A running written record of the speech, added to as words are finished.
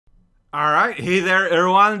Alright, hey there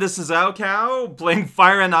everyone, this is Cow playing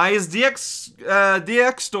Fire and Ice.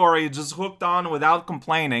 DX story just hooked on without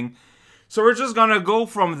complaining. So we're just gonna go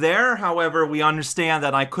from there. However, we understand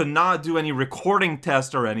that I could not do any recording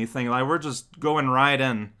test or anything. Like, we're just going right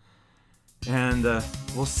in. And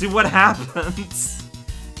we'll see what happens.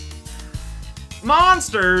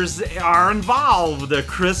 Monsters are involved.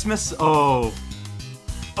 Christmas. Oh,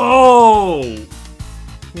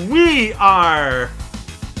 we are.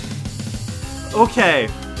 Okay.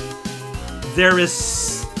 There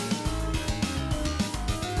is.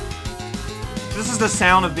 This is the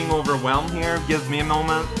sound of being overwhelmed here. Give me a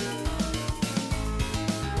moment.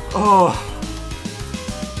 Oh.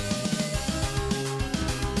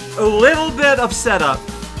 A little bit of setup.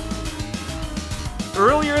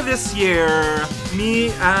 Earlier this year,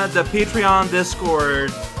 me and the Patreon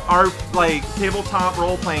Discord, our tabletop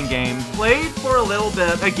role-playing game, played for a little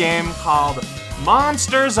bit a game called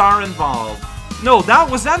Monsters Are Involved. No,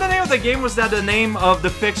 was that the name of the game? Was that the name of the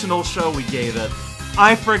fictional show we gave it?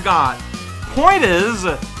 I forgot. Point is,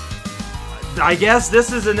 I guess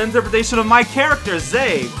this is an interpretation of my character,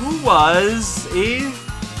 Zay, who was a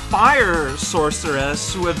fire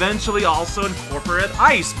sorceress who eventually also incorporated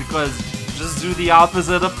ice, because just do the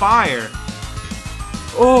opposite of fire.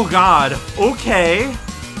 Oh god. Okay.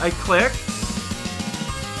 I clicked.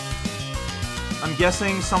 I'm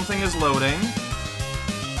guessing something is loading.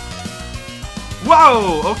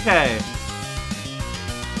 Whoa! Okay.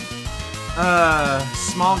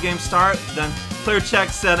 Small game start, then clear check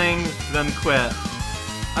setting, then quit.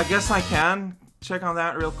 I guess I can check on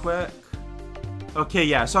that real quick. Okay,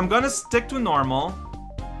 yeah, so I'm gonna stick to normal.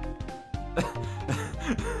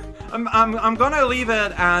 I'm gonna leave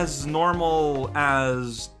it as normal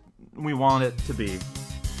as we want it to be.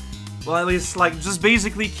 Well, at least, just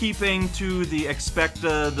basically keeping to the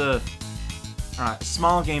expected... Alright,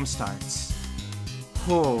 small game starts.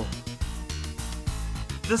 Oh.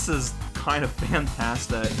 This is kind of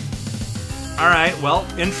fantastic. Alright, well,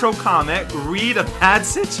 intro comic, read a bad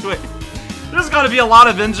situation. There's gonna be a lot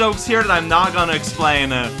of in-jokes here that I'm not gonna explain.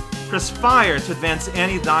 Press fire to advance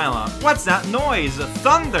any dialogue. What's that noise?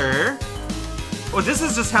 Thunder? Oh, this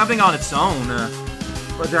is just happening on its own.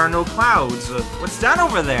 But there are no clouds. What's that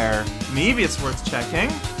over there? Maybe it's worth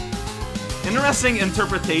checking. Interesting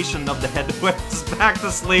interpretation of the headwinds. Back to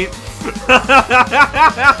sleep.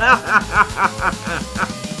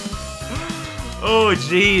 Oh,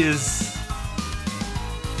 jeez.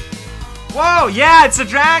 Whoa, yeah, it's a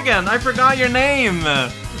dragon. I forgot your name.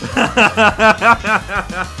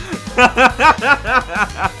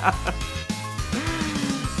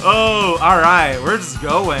 Oh, alright, we're just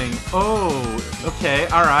going. Oh, okay,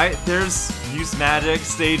 alright. There's use magic,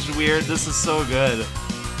 staged weird. This is so good.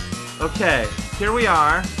 Okay, here we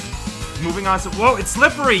are. Moving on to... Whoa, it's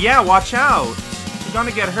slippery! Yeah, watch out! You're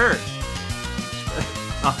gonna get hurt.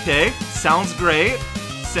 Okay, sounds great.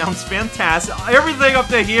 Sounds fantastic. Everything up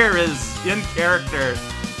to here is in character.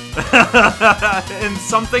 And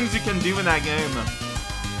some things you can do in that game.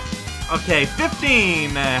 Okay,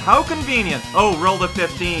 15! How convenient! Oh, roll the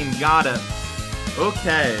 15, got it.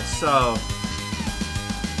 Okay, so...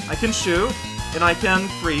 I can shoot, and I can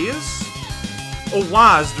freeze. Oh,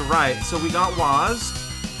 WASD, right. So we got WASD.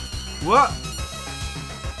 What?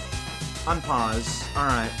 Unpause.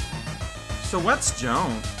 Alright. So what's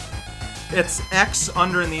jump? It's X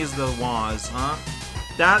underneath the WASD, huh?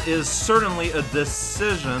 That is certainly a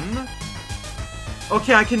decision.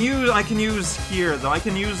 Okay, I can use here, though. I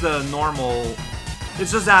can use the normal...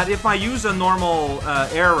 It's just that if I use the normal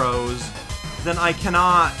arrows, then I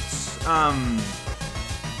cannot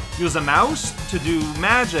use a mouse to do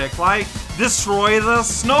magic, like destroy the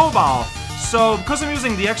snowball. So, because I'm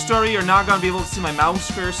using the X story, you're not going to be able to see my mouse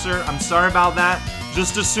cursor. I'm sorry about that.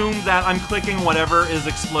 Just assume that I'm clicking whatever is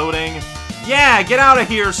exploding. Yeah, get out of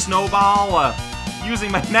here, snowball! Using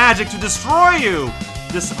my magic to destroy you!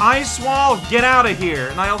 This ice wall, get out of here!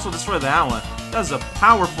 And I also destroyed that one. That's a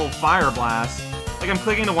powerful fire blast. Like I'm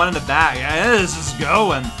clicking the one in the back. Yeah, it's just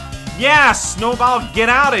going. Yeah, snowball, get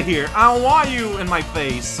out of here! I don't want you in my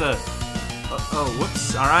face. Oh,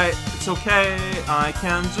 whoops. Alright, it's okay. I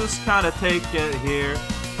can just kind of take it here.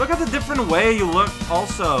 Look at the different way you look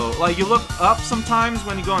also. Like, you look up sometimes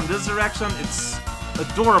when you go in this direction. It's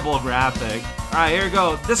adorable graphic. Alright, here we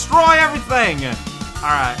go. Destroy everything!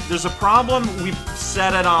 Alright, there's a problem. We've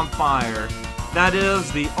set it on fire. That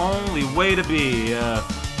is the only way to be.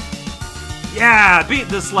 Yeah, beat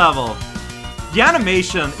this level. The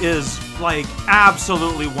animation is,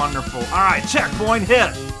 absolutely wonderful. Alright, checkpoint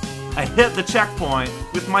hit. I hit the checkpoint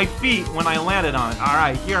with my feet when I landed on it.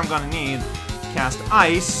 Alright, here I'm gonna need cast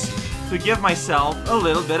ice. to give myself a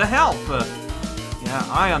little bit of help. Yeah,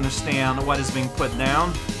 I understand what is being put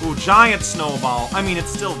down. Ooh, giant snowball. I mean,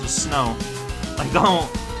 it's still just snow. Like,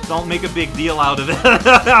 don't make a big deal out of it.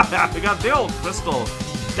 We got the old crystal.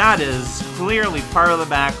 That is clearly part of the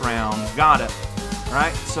background. Got it.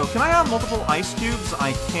 Alright, so can I have multiple ice cubes?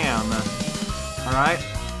 I can. Alright.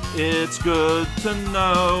 It's good to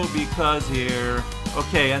know because here...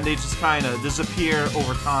 Okay, and they just kind of disappear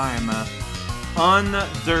over time.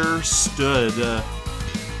 Understood.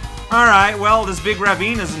 Alright, well, this big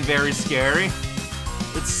ravine isn't very scary.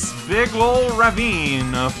 It's big old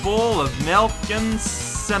ravine full of milk and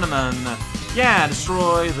cinnamon. Yeah,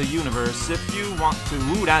 destroy the universe if you want to.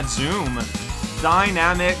 Ooh, that zoom.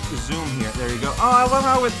 Dynamic zoom here. There you go. Oh, I love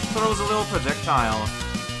how it throws a little projectile.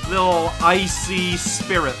 Little icy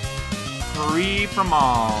spirit. Free from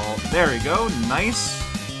all. There we go. Nice.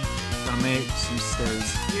 Gonna make some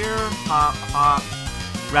stairs here. Hop, hop.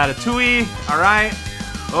 Ratatouille. Alright.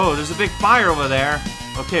 Oh, there's a big fire over there.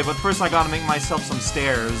 Okay, but first I gotta make myself some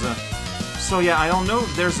stairs. So yeah, I don't know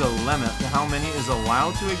if there's a limit to how many is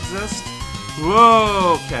allowed to exist.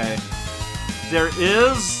 Whoa, okay. There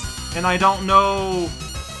is, and I don't know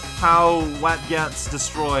how what gets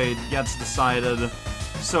destroyed gets decided.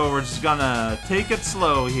 So we're just gonna take it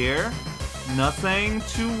slow here. Nothing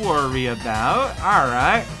to worry about.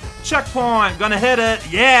 Alright. Checkpoint! Gonna hit it!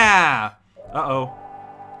 Yeah! Uh-oh.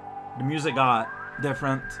 The music got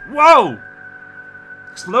different. Whoa!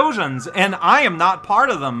 Explosions! And I am not part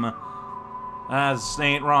of them. That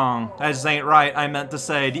ain't wrong. That just ain't right. I meant to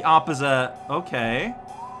say the opposite. Okay.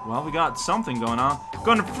 Well, we got something going on.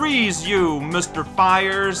 Gonna freeze you, Mr.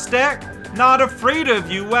 Fire Stick! Not afraid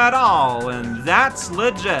of you at all, and that's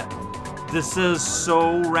legit. This is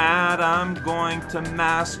so rad, I'm going to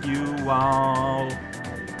mask you all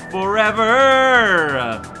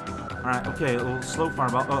forever! Alright, okay, a little slow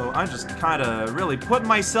fireball. Uh-oh, I just kinda really put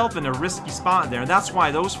myself in a risky spot there. That's why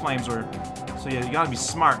those flames were... So yeah, you gotta be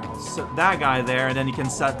smart. Set that guy there, and then you can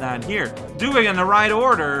set that here. Doing it in the right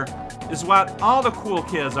order is what all the cool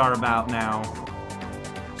kids are about now.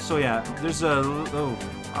 So yeah, there's a... Oh,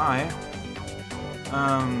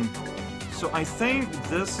 so I think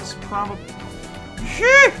this is probably...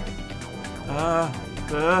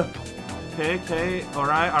 Okay,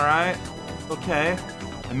 alright, okay.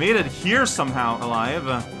 I made it here somehow alive.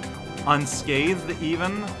 Unscathed,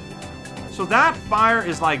 even. So that fire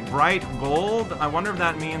is like bright gold. I wonder if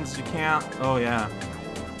that means you can't... Oh, yeah.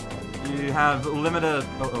 You have limited...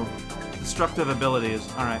 destructive abilities.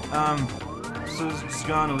 Alright, so it's just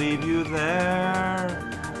gonna leave you there.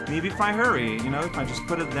 Maybe if I hurry, you know, if I just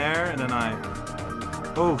put it there and then I...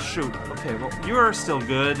 Oh, shoot. Okay, well, you are still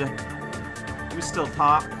good. We still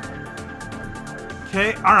talk.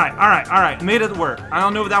 Okay, alright. Made it work. I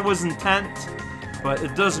don't know if that was intent, but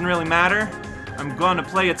it doesn't really matter. I'm gonna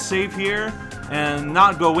play it safe here and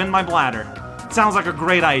not go in my bladder. It sounds like a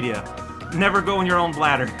great idea. Never go in your own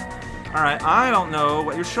bladder. Alright, I don't know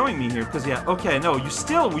what you're showing me here, because yeah, okay, no,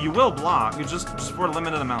 you will block. You just for a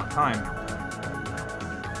limited amount of time.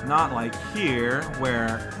 Not like here,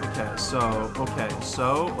 where, okay. I'm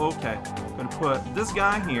gonna put this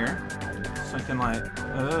guy here, so I can like,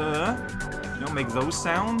 you know, make those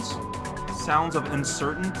sounds. Sounds of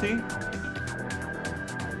uncertainty.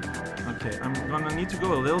 Okay, I'm gonna need to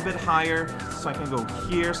go a little bit higher, so I can go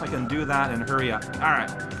here, so I can do that and hurry up. Alright,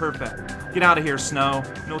 perfect. Get out of here, Snow.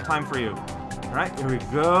 No time for you. Alright, here we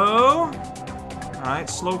go. Alright,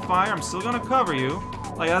 slow fire. I'm still gonna cover you.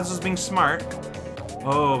 Like, that's just being smart.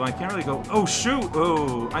 Oh, I can't really go. Oh, shoot!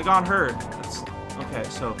 Oh, I got hurt. That's... Okay,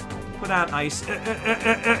 so put that ice.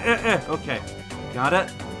 Okay, got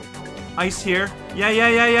it. Ice here. Yeah.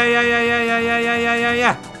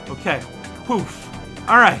 Okay. Poof.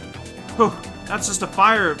 All right. Poof. That's just a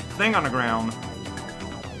fire thing on the ground.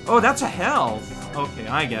 Oh, that's a health. Okay,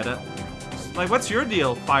 I get it. Like, what's your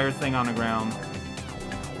deal, fire thing on the ground?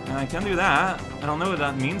 And I can do that. I don't know if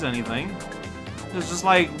that means anything. It's just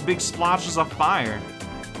like big splotches of fire.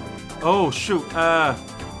 Oh, shoot.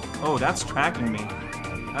 Oh, that's tracking me.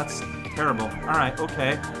 That's terrible. Alright,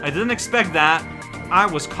 okay. I didn't expect that. I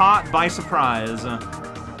was caught by surprise.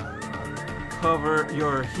 Cover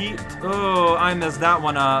your heat. Oh, I messed that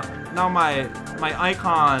one up. Now my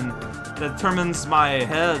icon that determines my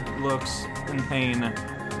head looks in pain.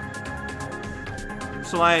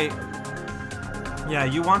 So yeah,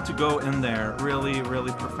 you want to go in there really,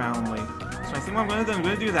 really profoundly. So I think what I'm going to do, I'm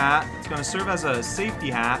going to do that. It's going to serve as a safety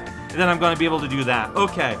hat, and then I'm going to be able to do that.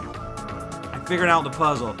 Okay. I figured out the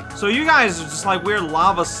puzzle. So you guys are just like weird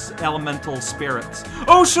lava elemental spirits.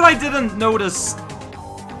 Oh, shit, I didn't notice.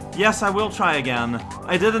 Yes, I will try again.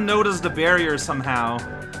 I didn't notice the barrier somehow.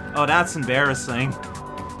 Oh, that's embarrassing.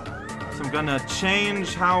 So I'm gonna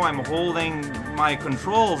change how I'm holding my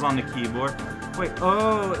controls on the keyboard. Wait,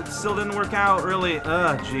 oh, it still didn't work out, really.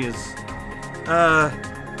 Jeez.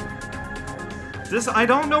 I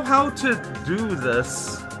don't know how to do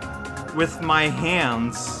this with my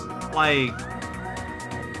hands. Like,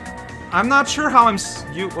 I'm not sure how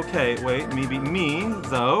okay, wait, maybe me,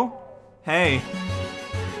 though. Hey.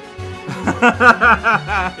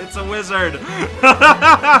 It's a wizard.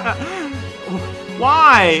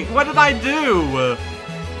 Why? What did I do?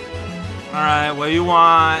 Alright, what do you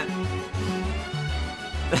want?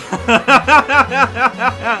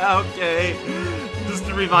 Okay. Just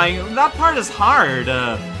to revive. That part is hard.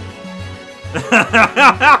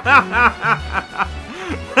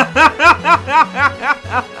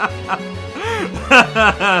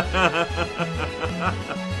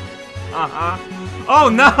 Oh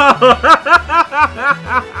no!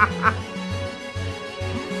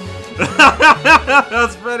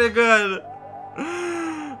 That's pretty good.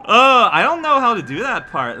 I don't know how to do that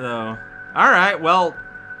part though. Alright, well,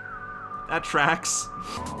 that tracks.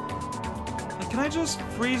 Can I just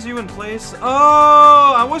freeze you in place?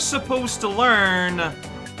 Oh, I was supposed to learn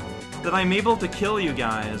that I'm able to kill you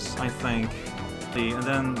guys, I think. And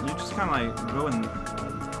then you just kind of like go and...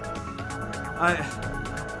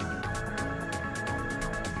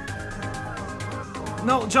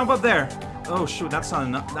 No, jump up there! Oh shoot, that's not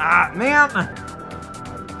enough. Ah, man!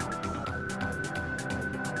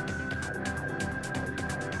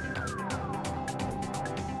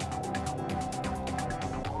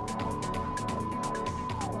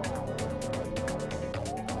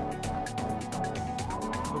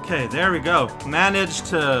 Okay, there we go. Managed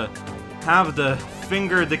to have the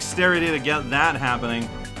finger dexterity to get that happening.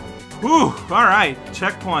 Whew! Alright,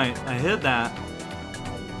 checkpoint. I hit that.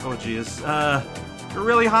 Oh jeez. You're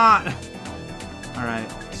really hot!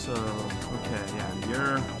 Alright, so... Okay, yeah,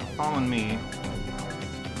 you're following me.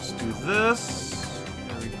 Let's do this.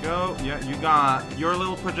 There we go. Yeah, you got your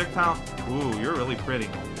little projectile. Ooh, you're really pretty.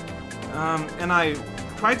 And I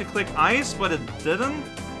tried to click ice, but it didn't.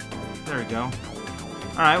 There we go.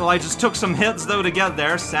 Alright, well I just took some hits though to get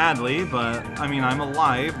there, sadly, but I mean, I'm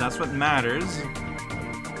alive, that's what matters.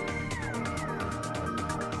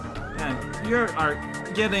 And you are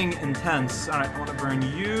getting intense. Alright, I want to burn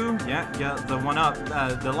you. Yeah, get the one up,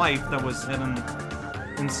 the life that was hidden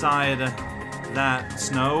inside that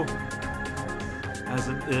snow. As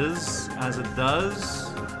it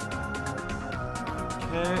does.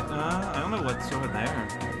 Okay, I don't know what's over there.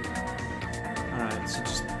 Alright, so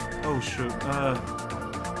just, oh shoot,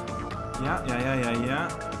 yeah.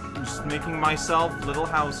 I'm just making myself little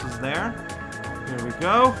houses there. Here we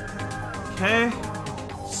go. Okay.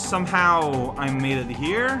 Somehow I made it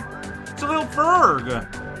here. It's a little Ferg.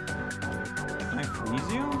 Can I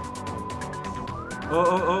freeze you?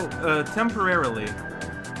 Temporarily.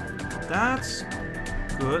 That's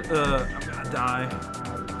good. I'm gonna die.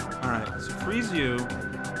 Alright, so freeze you.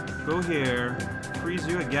 Go here. Freeze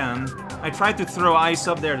you again. I tried to throw ice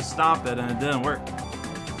up there to stop it and it didn't work.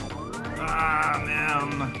 Ah,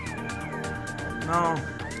 man.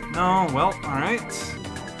 No, well, alright.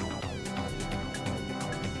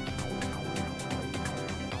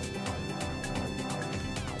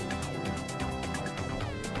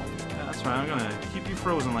 Yeah, that's right, I'm gonna keep you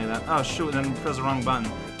frozen like that. Oh, shoot, then press the wrong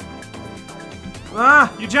button.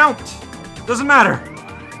 Ah, you jumped! Doesn't matter.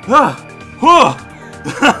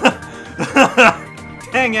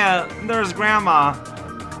 Dang it, there's Grandma.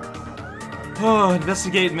 Oh,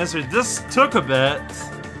 investigate mystery. This took a bit.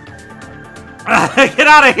 Get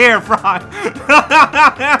out of here, Frog!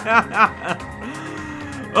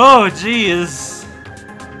 Oh, jeez.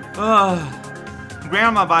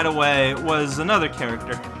 Grandma, by the way, was another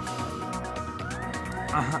character.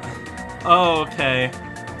 Oh, okay.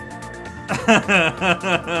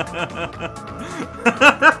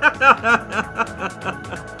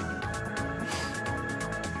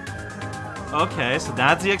 Okay, so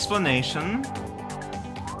that's the explanation.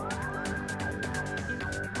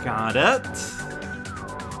 Got it.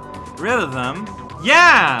 Rid of them.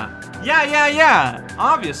 Yeah! Yeah!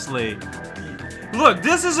 Obviously. Look,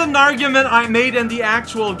 this is an argument I made in the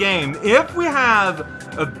actual game. If we have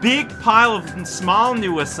a big pile of small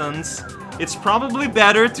nuisance, it's probably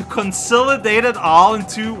better to consolidate it all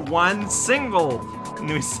into one single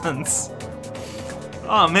nuisance.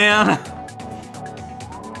 Oh, man.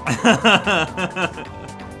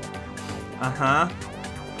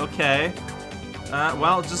 Okay.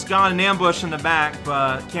 Well, just got an ambush in the back,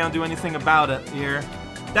 but can't do anything about it here.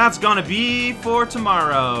 That's gonna be for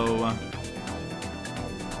tomorrow.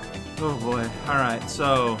 Oh boy. Alright,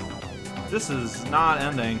 so This is not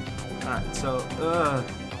ending. Alright, so,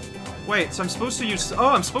 wait, so I'm supposed to use... Oh,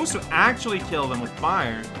 I'm supposed to actually kill them with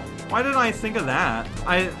fire. Why didn't I think of that?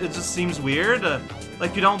 It just seems weird.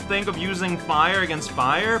 Like, you don't think of using fire against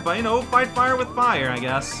fire, but, you know, fight fire with fire, I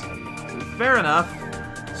guess. Fair enough.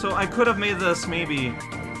 So I could have made this maybe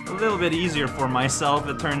a little bit easier for myself,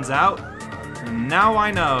 it turns out. And now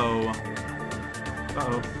I know.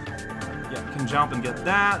 Uh-oh. Yeah, can jump and get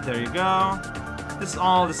that. There you go.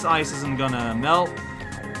 All this ice isn't gonna melt.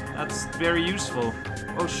 That's very useful.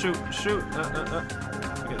 Oh, shoot, shoot.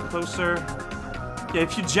 Get closer. Yeah,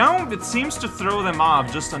 if you jump, it seems to throw them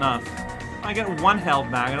off just enough. I get 1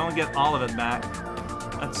 health back. I don't get all of it back.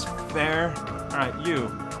 That's fair. Alright,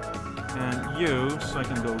 you. And you, so I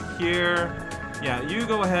can go here. Yeah, you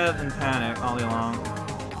go ahead and panic all day long.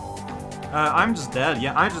 I'm just dead.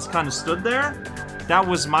 Yeah, I just kind of stood there. That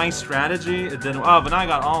was my strategy. It didn't... Oh, but now I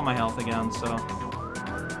got all my health again, so...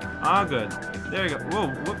 Ah, good. There you go. Whoa,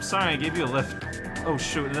 whoops, sorry, I gave you a lift. Oh,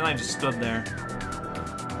 shoot, and then I just stood there.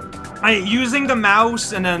 Using the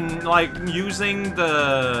mouse and then, like, using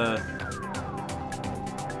the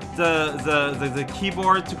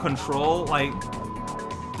keyboard to control, like,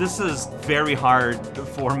 this is very hard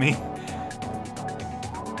for me.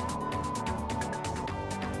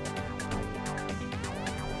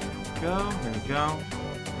 There we go.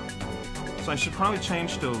 So I should probably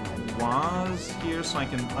change to was here so I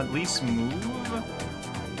can at least move.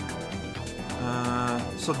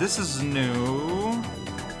 So this is new.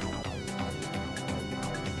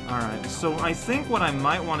 Alright, so I think what I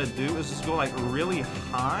might want to do is just go like really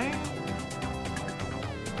high.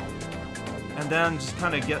 And then just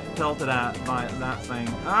kind of get pelted at by that thing.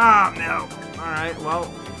 Ah, no! Alright,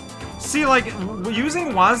 well... See, like, using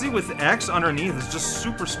Wazi with X underneath is just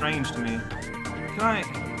super strange to me. Can I...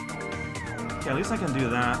 Okay, at least I can do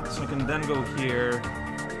that. So I can then go here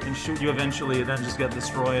and shoot you eventually, then just get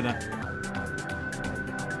destroyed.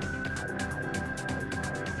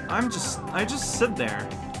 I just sit there.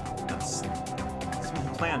 That's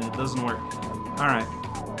my plan. It doesn't work. Alright.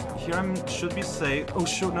 Here I should be safe. Oh,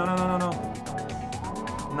 shoot. No.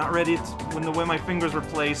 Not ready when the way my fingers were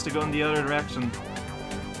placed to go in the other direction.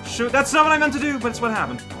 Shoot, that's not what I meant to do, but it's what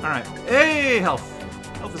happened. Alright. Hey, health.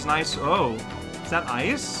 Health is nice. Oh, is that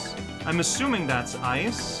ice? I'm assuming that's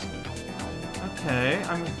ice. Okay,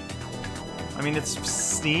 I mean, it's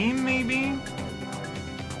steam, maybe?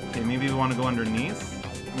 Okay, maybe we want to go underneath.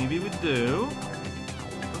 Maybe we do.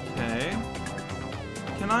 Okay.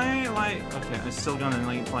 Can I, like... Okay, I'm still gonna,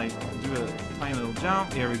 like do a tiny little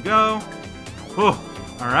jump. Here we go. Whew.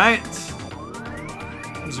 Alright.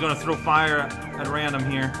 I'm just gonna throw fire at random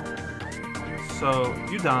here. So,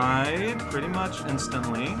 you died pretty much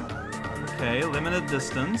instantly. Okay, limited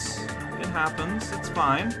distance. It happens, it's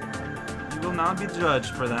fine. You will not be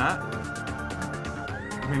judged for that.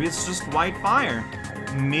 Maybe it's just white fire.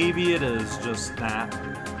 Maybe it is just that.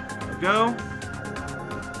 Go.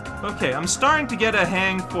 Okay, I'm starting to get a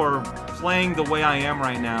hang for playing the way I am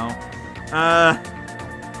right now.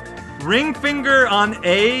 Ring finger on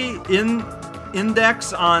A,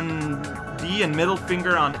 index on D, and middle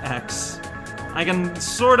finger on X. I can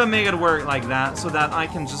sort of make it work like that so that I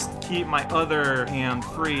can just keep my other hand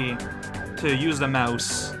free to use the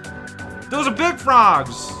mouse. Those are big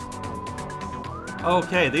frogs!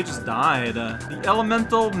 Okay, they just died. The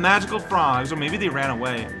elemental magical frogs, or maybe they ran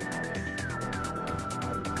away.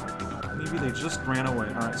 Maybe they just ran away.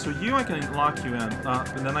 Alright, so you, I can lock you in.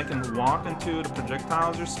 And then I can walk into the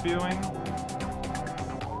projectiles you're spewing.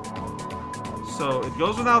 So, it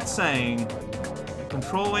goes without saying,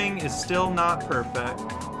 controlling is still not perfect.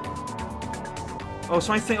 Oh,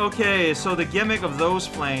 so I think, okay, so the gimmick of those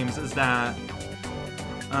flames is that,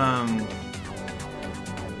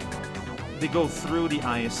 they go through the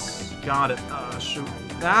ice. Got it. Shoot.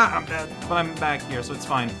 Ah, I'm dead. But I'm back here, so it's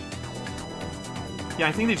fine. Yeah,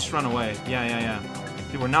 I think they just run away. Yeah.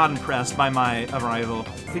 They were not impressed by my arrival.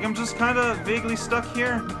 I think I'm just kind of vaguely stuck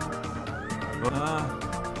here.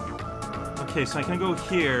 Okay, so I can go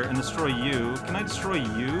here and destroy you. Can I destroy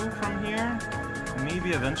you from here?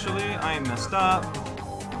 Maybe eventually. I messed up.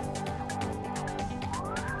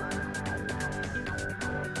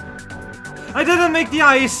 I didn't make the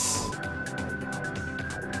ice!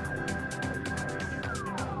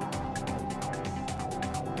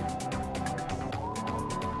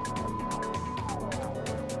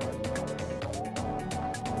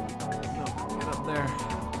 No, get up there.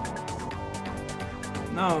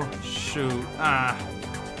 No, shoot.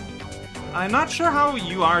 I'm not sure how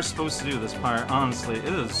you are supposed to do this part, honestly.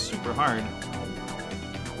 It is super hard.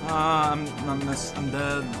 I'm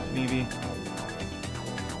dead, maybe.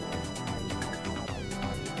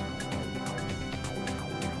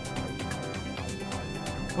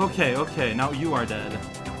 Okay, okay, now you are dead.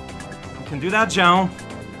 You can do that, Joan.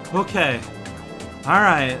 Okay.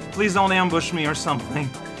 Alright, please don't ambush me or something.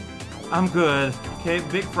 I'm good. Okay,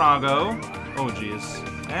 big Froggo. Oh, jeez.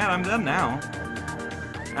 And I'm dead now.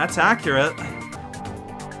 That's accurate.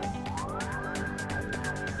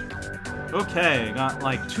 Okay, got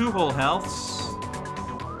like 2 whole healths.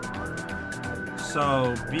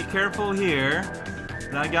 So, be careful here.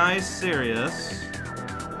 That guy is serious.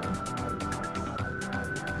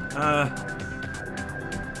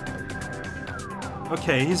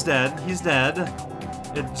 Okay, he's dead. He's dead.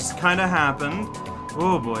 It just kind of happened.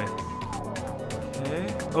 Oh boy.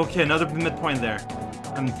 Okay. Okay, another midpoint there.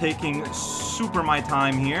 I'm taking super my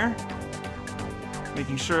time here.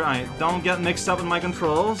 Making sure I don't get mixed up in my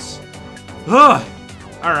controls. Ugh!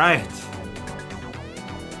 Alright.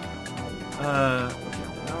 Okay,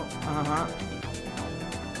 no,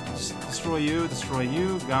 destroy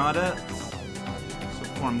you, got it. So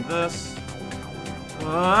form this.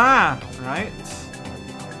 Right.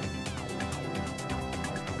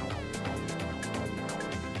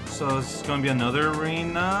 So it's gonna be another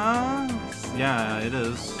arena? Yeah, it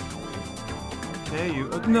is. Okay, you,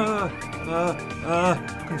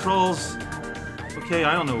 controls. Okay,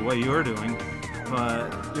 I don't know what you're doing,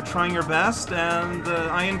 but you're trying your best, and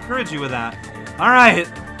I encourage you with that.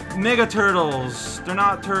 Alright, Mega Turtles. They're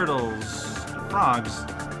not turtles. They're frogs.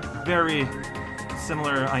 Very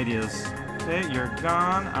similar ideas. Okay, you're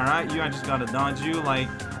gone. Alright, I just gotta dodge you, like,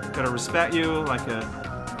 gotta respect you, like a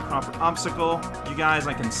proper obstacle. You guys,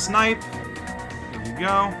 I can snipe. There you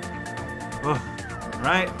go.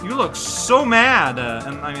 Right, you look so mad,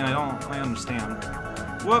 and I mean, I understand.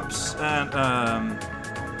 Whoops, and, am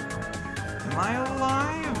I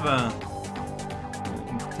alive? I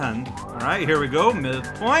can pretend. Alright, here we go,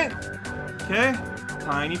 midpoint. Okay,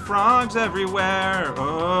 tiny frogs everywhere.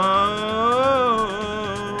 Oh.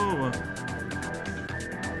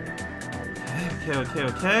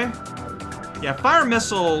 Okay. Yeah, Fire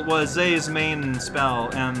Missile was Zay's main spell,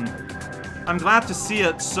 and I'm glad to see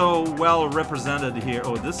it so well represented here.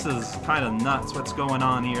 Oh, this is kind of nuts what's going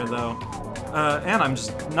on here, though. And I'm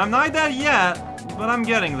not dead yet, but I'm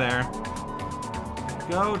getting there.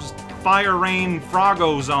 Go, just Fire Rain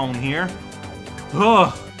Froggo Zone here.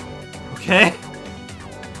 Ugh. Okay.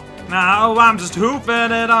 Now I'm just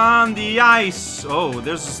hoofing it on the ice. Oh,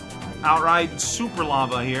 there's outright super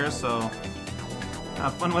lava here, so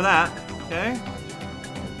have fun with that. Okay.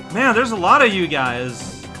 Man, there's a lot of you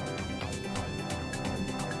guys.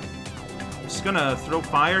 I'm just gonna throw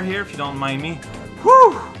fire here if you don't mind me.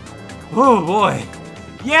 Whew! Oh boy.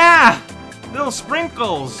 Yeah! Little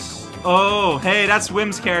sprinkles. Oh, hey, that's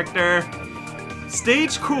Wim's character.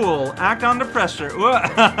 Stage cool. Act under pressure. While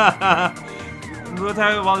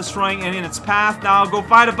destroying any in its path. Now go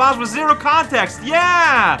fight a boss with 0 context.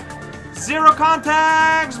 Yeah! 0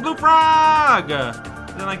 context! Blue frog!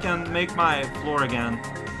 Then I can make my floor again.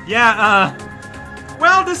 Yeah,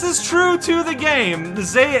 well, this is true to the game.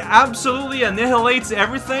 Zay absolutely annihilates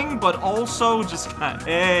everything, but also just kind of,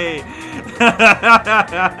 hey.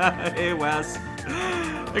 Hey, Wes.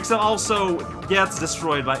 Except also gets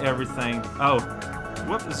destroyed by everything. Oh.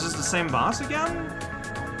 Whoop, is this the same boss again?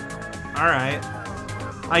 Alright.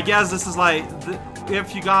 I guess this is like,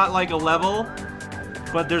 if you got like a level,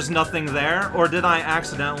 but there's nothing there, or did I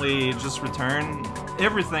accidentally just return?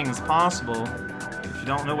 Everything is possible. If you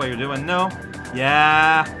don't know what you're doing, no.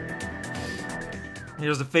 Yeah.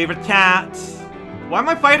 Here's the favorite cat. Why am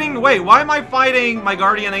I fighting? Wait, why am I fighting my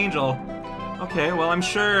guardian angel? Okay, well, I'm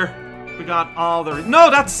sure we got all the... No,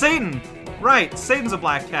 that's Satan! Right, Satan's a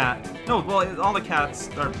black cat. No, well, all the cats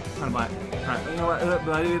are kind of black. Alright, you know what?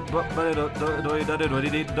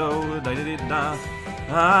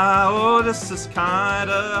 Oh, this is kind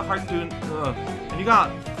of hard to... and you got...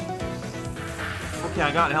 Okay,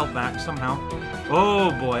 I got health back somehow.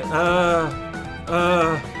 Oh, boy. Oh,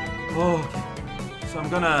 okay. So I'm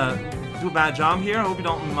gonna do a bad job here. I hope you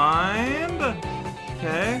don't mind.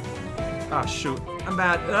 Okay. Ah, shoot. I'm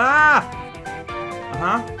bad. Ah!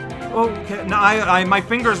 Okay. No, my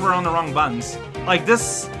fingers were on the wrong buttons. Like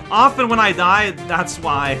this, often when I die, that's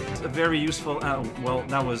why. It's a very useful, well,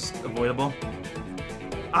 that was avoidable.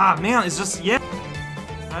 Ah, man, it's just, yeah.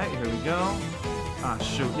 Alright, here we go. Ah,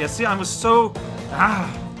 shoot. Yeah, see, I was so, I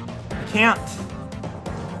can't.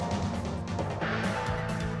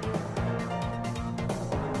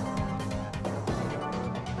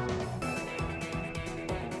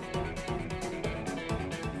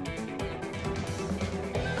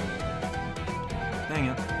 Dang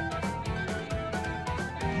it.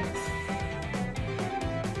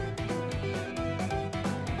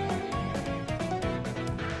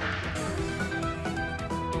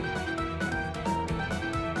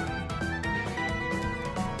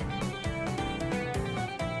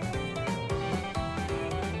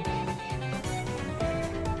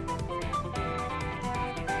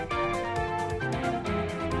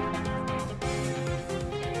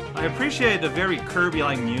 I appreciate the very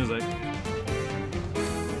Kirby-like music.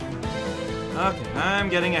 Okay, I'm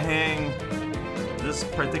getting a hang. This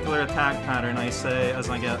particular attack pattern, I say, as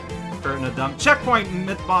I get hurt in a dump. Checkpoint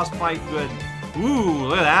mid-boss fight, good. Ooh,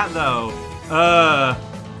 look at that, though.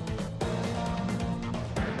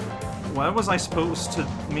 What was I supposed to...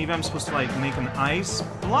 Maybe I'm supposed to, like, make an ice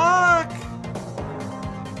block?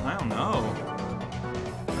 I don't know.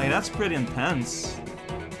 Like, that's pretty intense.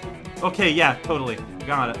 Okay, yeah, totally.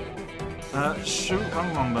 Got it. Shoot,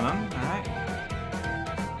 wrong button. Alright.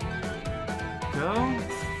 Go.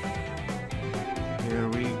 Here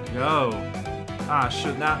we go. Ah,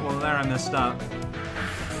 shoot, that... Well, there I messed up.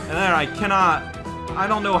 And there, I cannot... I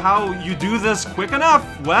don't know how you do this quick enough!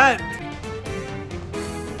 What?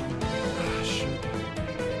 Ah, shoot.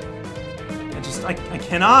 I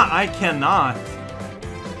cannot!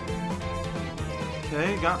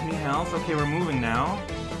 Okay, got me health. Okay, we're moving now.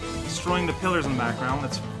 Destroying the pillars in the background.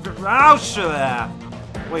 Let's... Ouch!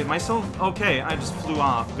 Wait, am I still... Okay, I just flew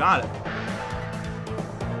off. Got it.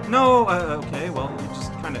 No, okay, well, you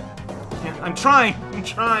just kind of can't... I'm trying!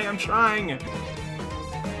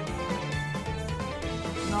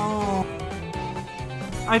 No.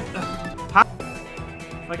 Like,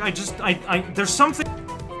 there's something...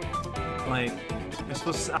 Like, you're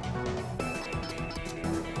supposed to...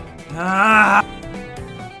 Ah!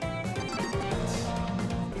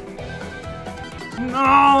 No!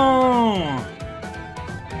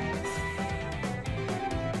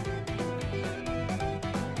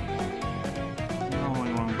 No,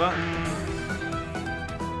 wrong button.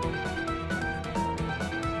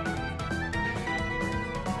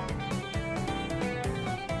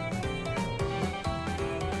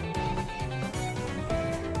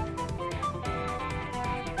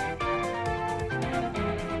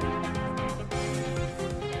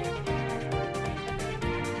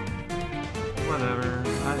 Whatever.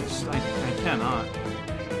 I cannot.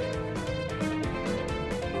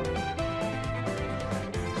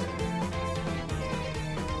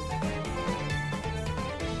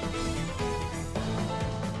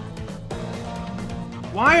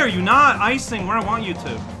 Why are you not icing where I want you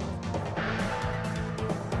to?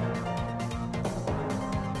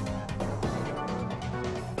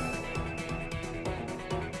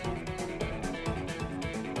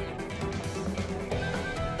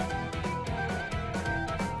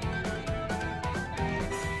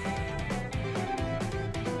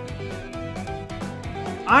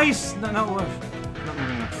 Ice! No.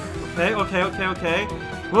 Okay.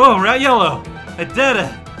 Whoa, red, yellow! I did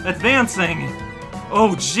it! Advancing!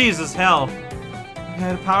 Oh, Jesus, hell.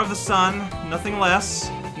 Okay, the power of the sun. Nothing less.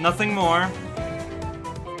 Nothing more.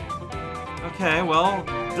 Okay, well,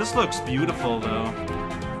 this looks beautiful, though.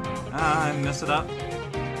 Ah, I messed it up.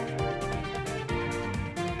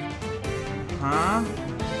 Huh?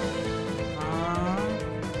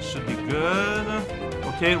 Should be good.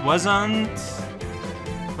 Okay, it wasn't.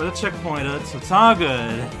 But it checkpointed, so it's all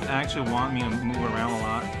good. They actually want me to move around a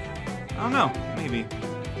lot. I don't know, maybe.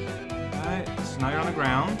 Alright, so now you're on the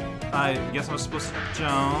ground. I guess I'm supposed to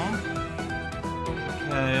jump.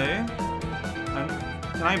 Okay.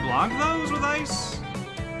 Can I block those with ice?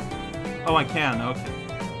 Oh, I can, okay.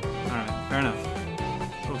 Alright, fair enough.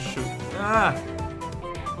 Oh, shoot. Ah!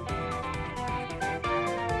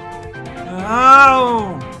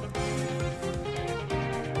 Ow!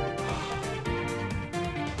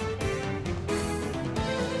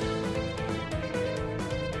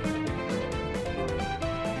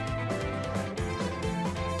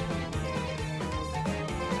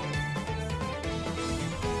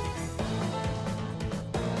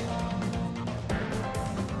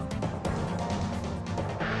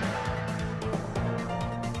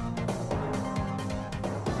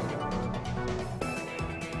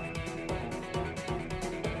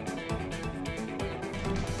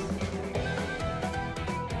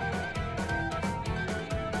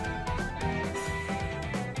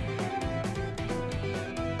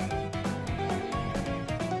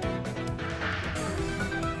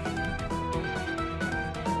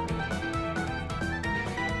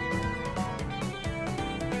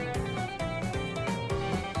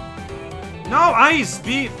 No, ice!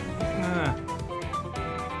 Beat!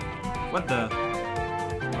 What the?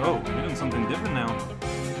 Oh, we're doing something different now.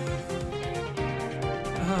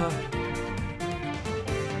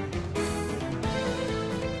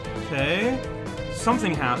 Okay.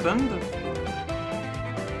 Something happened.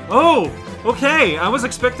 Oh! Okay! I was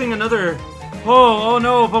expecting another... Oh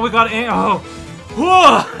no, but we got... Oh!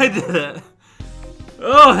 Whoa! I did it!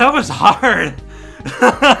 Oh, that was hard!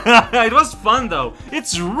 It was fun though.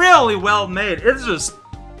 It's really well made. It's just...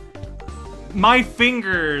 My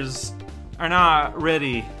fingers are not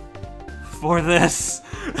ready for this.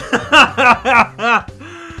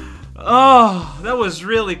 Oh, that was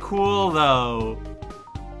really cool, though.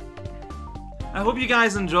 I hope you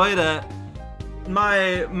guys enjoyed it.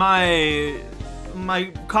 My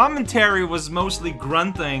commentary was mostly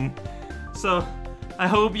grunting, so I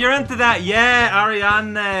hope you're into that. Yeah,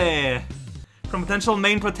 Ariane, from potential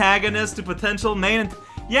main protagonist to potential main.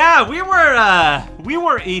 Yeah, we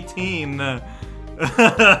were 18.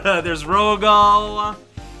 There's Rogal.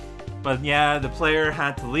 But yeah, the player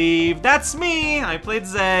had to leave. That's me! I played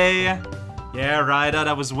Zay. Yeah, Ryda,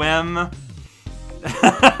 that was Wim.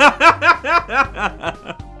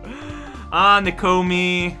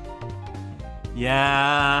 Nikomi.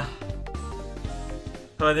 Yeah.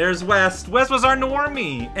 Oh, there's West. West was our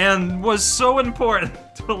normie, and was so important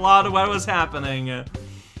to a lot of what was happening.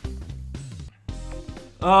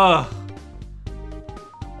 Ugh.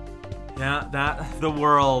 Yeah, the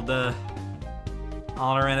world,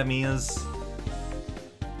 all our enemies.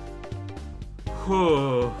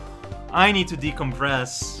 Whew. I need to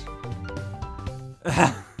decompress.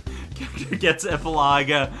 Character gets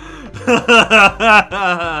epilogue.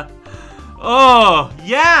 Oh,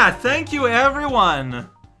 yeah, thank you everyone.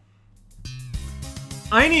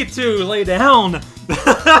 I need to lay down.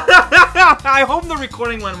 I hope the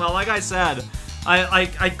recording went well. Like I said,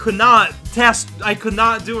 I could not I could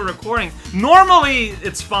not do a recording. Normally,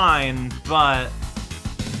 it's fine, but...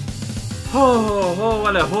 Those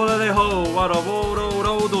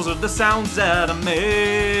are the sounds that I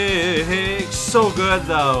make. So good,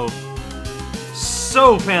 though.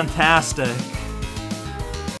 So fantastic.